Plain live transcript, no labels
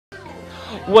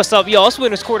What's up, y'all? It's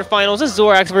winners quarterfinals. This is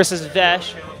Xorax versus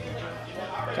Vash.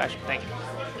 Gosh, thank you.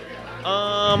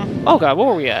 Oh god, where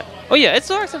were we at? Oh yeah, it's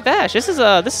Xorax and Vash. This is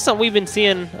something we've been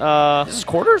seeing. This is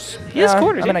quarters? Yeah, it's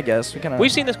quarters. I mean, I guess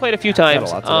we've seen this quite a few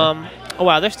times. Oh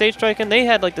wow, they're stage striking. They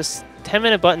had like this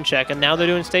 10-minute button check, and now they're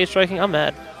doing stage striking. I'm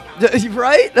mad.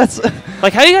 Right? That's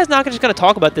like, how are you guys not just gonna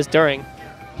talk about this during?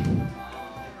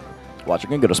 Watch, you're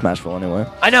gonna go to Smashville anyway.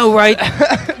 I know, right?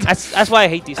 that's why I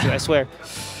hate these two. I swear.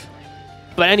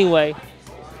 But anyway,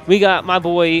 we got my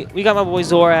boy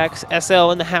Xorax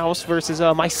SL in the house versus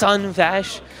my son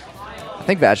Vash. I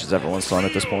think Vash is everyone's son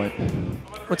at this point.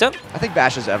 What's up? I think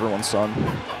Vash is everyone's son.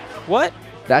 What?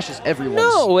 Vash is everyone's.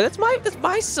 No, that's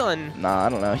my son. Nah, I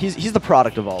don't know. He's the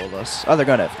product of all of us. Oh, they're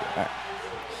gonna have to. All right.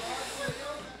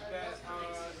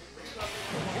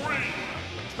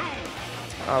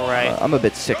 All right. I'm a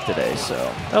bit sick today,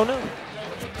 so. Oh no.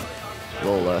 A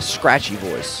little scratchy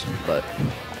voice, but.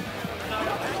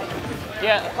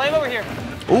 Yeah, play him over here.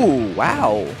 Ooh,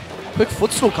 wow. Quick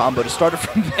footstool combo to start it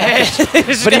from Vash.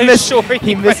 But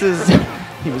he misses.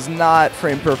 He was not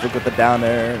frame perfect with the down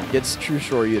air. Gets true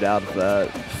shoryu'd out of that.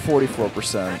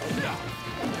 44%.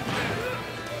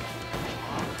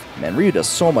 Man, Ryu does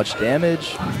so much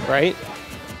damage. Right?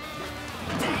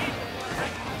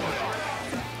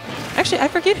 Actually, I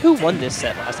forget who won this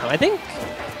set last time.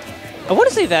 I want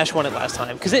to say Vash won it last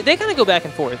time, because they kind of go back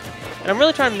and forth. And I'm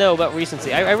really trying to know about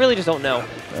recency. I really just don't know.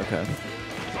 Okay.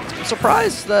 I'm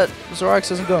surprised that Xorax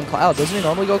doesn't go in Cloud. Doesn't he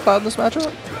normally go Cloud in this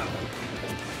matchup?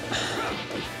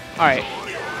 All right.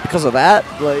 Because of that?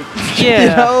 Like, yeah.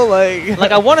 You know, like...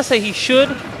 like, I want to say he should,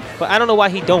 but I don't know why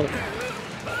he don't.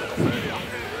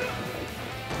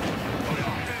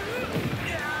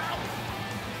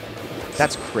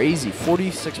 That's crazy.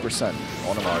 46%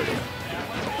 on him already.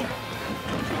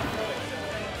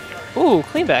 Ooh,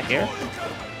 clean back here.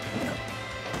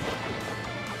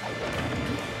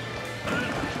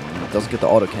 Doesn't get the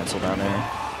auto cancel down there.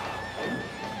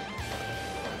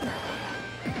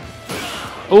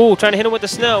 Ooh, trying to hit him with the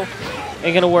snow.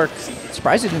 Ain't gonna work.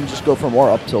 Surprised he didn't just go for more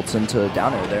up tilts into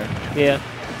down air there. Yeah.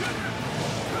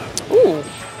 Ooh,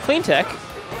 clean tech.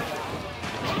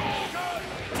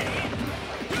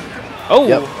 Oh,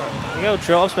 yep. There you go,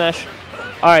 drill up smash.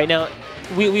 All right, now,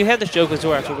 we had this joke with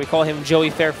Xorax where we call him Joey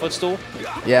Fair Footstool.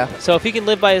 Yeah. So if he can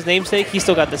live by his namesake, he's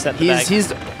still got this set in the bag.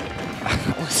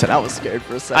 Listen, I was scared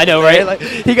for a second. I know, right? Like,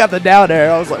 he got the down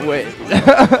air. I was like, wait.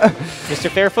 Mr.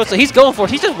 Fair Footstool, he's going for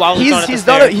it. He's just wildly on it.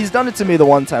 He's done it to me the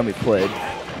one time we played.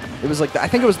 It was like, I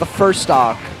think it was the first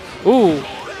stock. Ooh.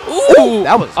 Ooh.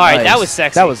 That was All right, nice. that was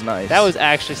sexy. That was nice. That was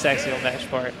actually sexy on Vash's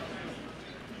part.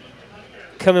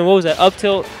 Coming, what was that? Up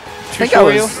tilt?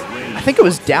 I think it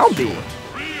was down B.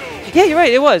 Yeah, you're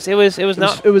right. It was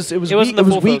not. It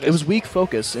was weak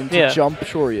focus into jump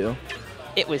Shoryu.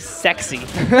 It was sexy.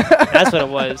 That's what it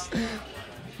was.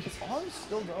 Is Arms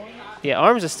still going? Yeah,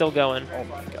 Arms is still going. Oh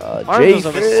my god. Arms was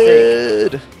a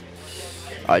mistake.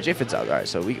 Alright, J-Fid's out. Alright,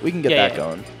 so we can get that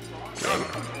going.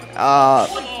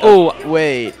 Oh,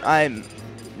 wait.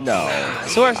 No.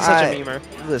 Xorax is such a memer.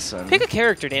 Listen. Pick a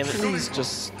character, damn it. Please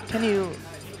just, can you...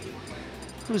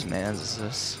 Whose man's is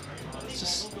this?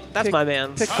 That's my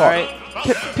man's. Pick all right.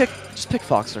 Just pick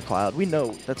Fox or Cloud. We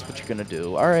know that's what you're going to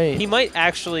do. All right. He might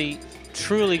actually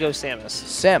truly go Samus.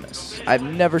 Samus. I've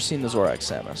never seen the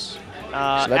Xorax Samus.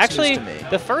 So actually,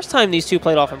 the first time these two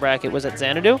played off in bracket was at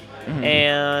Xanadu,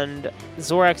 and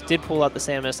Xorax did pull out the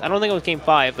Samus. I don't think it was Game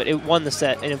 5, but it won the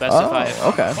set in a best of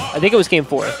 5. Okay. I think it was Game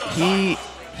 4. He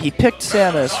picked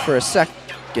Samus for a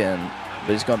second,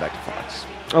 but he's going back to Fox.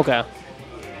 Okay.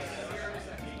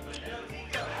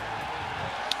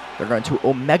 They're going to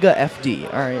Omega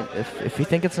FD. All right, if you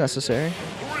think it's necessary.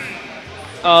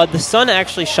 The sun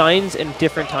actually shines in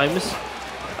different times.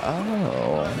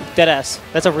 Oh. Deadass.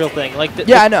 That's a real thing. Like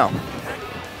I know.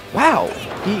 Wow.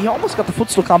 He almost got the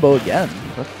footstool combo again.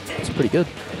 That's pretty good.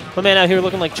 My man out here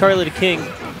looking like Charlie the King.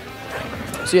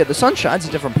 So yeah, the sun shines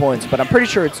at different points, but I'm pretty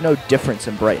sure it's no difference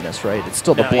in brightness, right? It's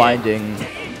still the blinding...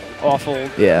 Awful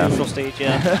neutral stage,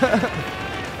 yeah.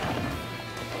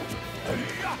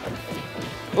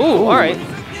 Ooh, all right.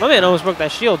 My man almost broke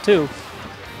that shield, too.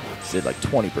 Did like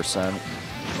 20%.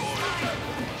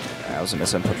 That was a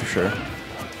misinput for sure.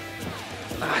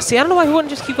 See, I don't know why he wouldn't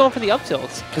just keep going for the up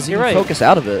tilts. Because you can focus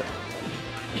out of it.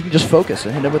 You can just focus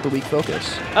and hit him with the weak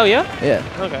focus. Oh, yeah? Yeah.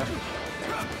 Okay.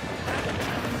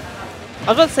 I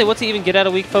was about to say, what's he even get out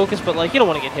of weak focus, but like, you don't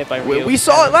want to get hit by Ryu. We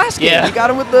saw it last game. Yeah. He got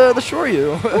him with the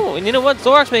Shoryu. Oh, and you know what?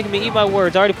 Xorax making me eat my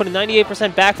words. I already put a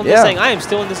 98% back from this, saying I am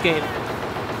still in this game.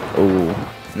 Ooh,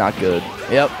 not good.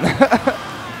 Yep.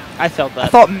 I felt that. I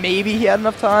thought maybe he had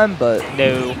enough time, but...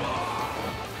 No.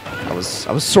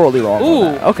 I was sorely wrong Ooh.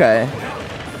 on that. Okay.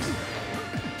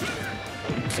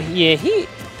 Yeah,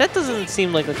 that doesn't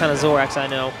seem like the kind of Xorax I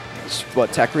know.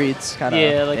 What, tech reads? Kind of.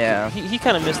 Yeah, like yeah. he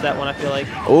kind of missed that one, I feel like.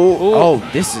 Oh,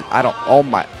 this is, I don't, oh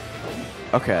my.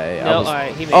 Okay. No,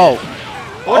 alright, he made oh.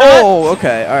 it.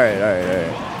 Okay.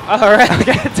 Alright. Alright.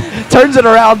 Okay. Turns it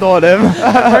around on him.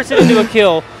 Turns it into a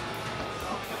kill.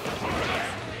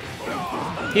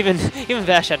 Even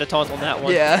Vash had to taunt on that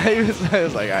one. Yeah, he was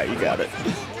like, alright, you got it.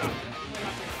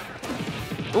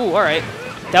 Ooh, alright.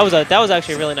 That was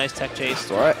actually a really nice tech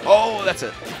chase. Alright. Oh, that's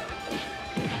it.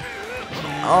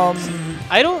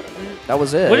 I don't. That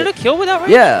was it. Would it a kill without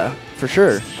range? Yeah, for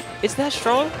sure. It's that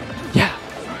strong? Yeah.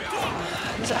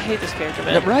 I hate this character,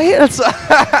 man. Right? That's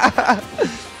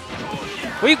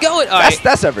Where you going? All right.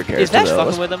 That's every character. Is Vash though.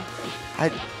 fucking with him?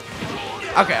 Okay,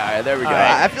 all right, there we go.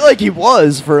 Right. I feel like he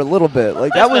was for a little bit.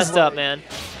 Like That's that was messed up, man.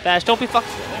 Vash, don't be fucking.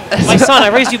 My son, I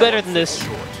raised you better than this.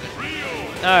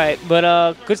 All right,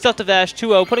 but good stuff to Vash.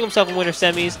 2-0, putting himself in winter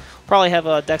semis. Probably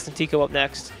have Dex and Tico up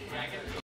next.